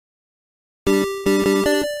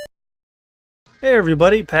Hey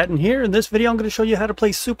everybody, Patton here. In this video I'm going to show you how to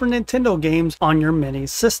play Super Nintendo games on your Mini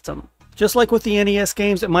system. Just like with the NES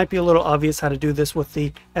games, it might be a little obvious how to do this with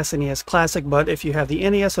the SNES Classic, but if you have the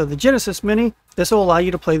NES or the Genesis Mini, this will allow you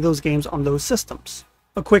to play those games on those systems.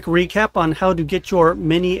 A quick recap on how to get your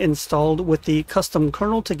Mini installed with the custom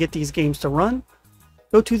kernel to get these games to run.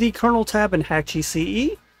 Go to the kernel tab in Hakchi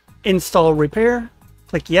CE, install repair,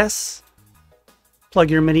 click yes, plug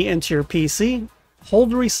your Mini into your PC,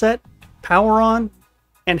 hold reset, power on,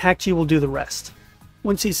 and Hakchi will do the rest.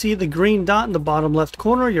 Once you see the green dot in the bottom left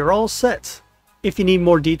corner, you're all set. If you need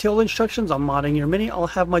more detailed instructions on modding your Mini, I'll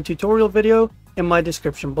have my tutorial video in my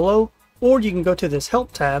description below, or you can go to this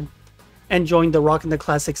help tab and join the Rockin' the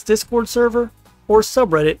Classics Discord server or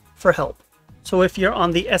subreddit for help. So if you're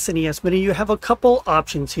on the SNES Mini, you have a couple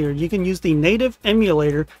options here. You can use the native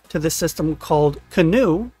emulator to the system called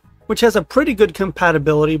Canoe, which has a pretty good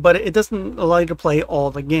compatibility, but it doesn't allow you to play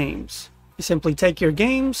all the games. You simply take your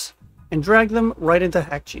games and drag them right into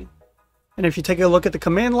Hakchi. And if you take a look at the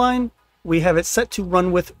command line, we have it set to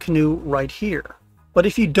run with Canoe right here. But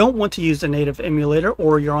if you don't want to use the native emulator,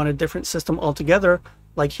 or you're on a different system altogether,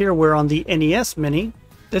 like here we're on the NES Mini,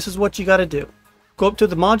 this is what you got to do. Go up to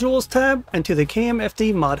the Modules tab and to the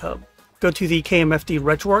KMFD Mod Hub. Go to the KMFD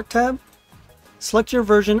RetroArch tab, select your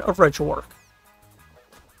version of RetroArch.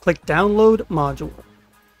 Click Download Module.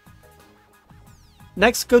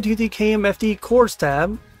 Next, go to the KMFD Cores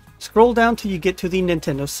tab. Scroll down till you get to the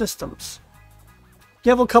Nintendo systems. You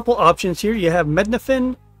have a couple options here. You have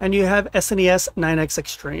Megadrive and you have SNES 9X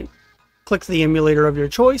Extreme. Click the emulator of your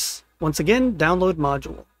choice. Once again, download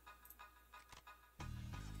module.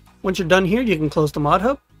 Once you're done here, you can close the Mod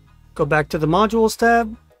Hub, go back to the Modules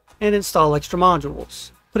tab, and install extra modules.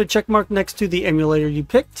 Put a check mark next to the emulator you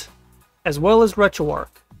picked, as well as RetroArch.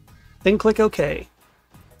 Then click OK.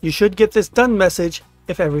 You should get this done message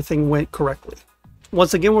if everything went correctly.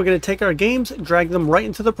 Once again, we're going to take our games, drag them right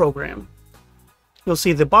into the program. You'll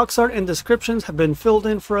see the box art and descriptions have been filled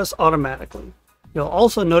in for us automatically. You'll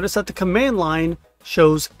also notice that the command line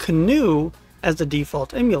shows Canoe as the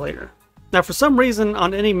default emulator. Now for some reason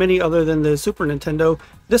on any Mini other than the Super Nintendo,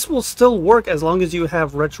 this will still work as long as you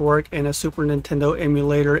have RetroArch and a Super Nintendo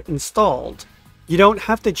emulator installed. You don't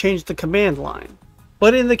have to change the command line.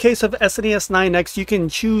 But in the case of SNES 9X, you can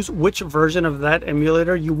choose which version of that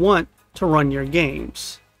emulator you want to run your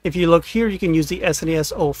games. If you look here, you can use the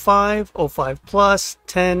SNES 05, 05 Plus,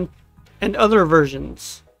 10, and other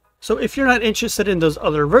versions. So if you're not interested in those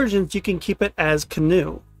other versions, you can keep it as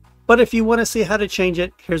Canoe. But if you want to see how to change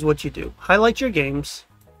it, here's what you do. Highlight your games,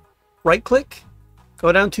 right click,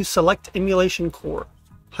 go down to Select Emulation Core.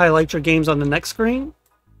 Highlight your games on the next screen.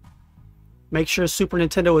 Make sure Super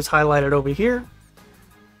Nintendo is highlighted over here.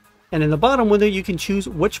 And in the bottom window, you can choose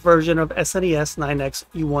which version of SNES 9X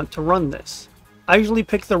you want to run this. I usually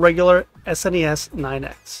pick the regular SNES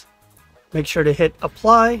 9X. Make sure to hit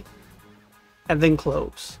Apply and then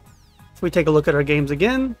Close. If we take a look at our games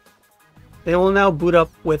again, they will now boot up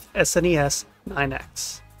with SNES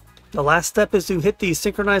 9X. The last step is to hit the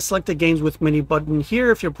Synchronize Selected Games with Mini button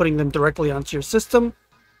here if you're putting them directly onto your system,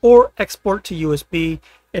 or export to USB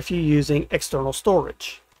if you're using external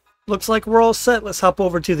storage. Looks like we're all set. Let's hop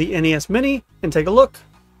over to the NES Mini and take a look.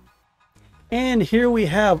 And here we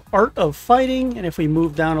have Art of Fighting, and if we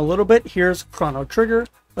move down a little bit, here's Chrono Trigger.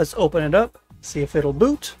 Let's open it up, see if it'll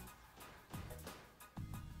boot.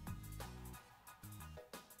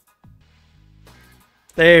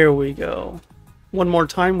 There we go. One more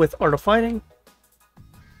time with Art of Fighting.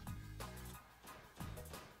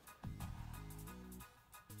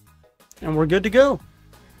 And we're good to go.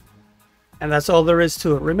 And that's all there is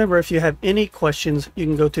to it. Remember, if you have any questions, you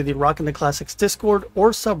can go to the Rockin' the Classics Discord or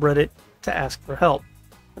subreddit to ask for help.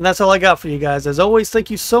 And that's all I got for you guys. As always, thank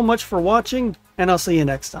you so much for watching, and I'll see you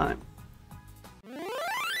next time.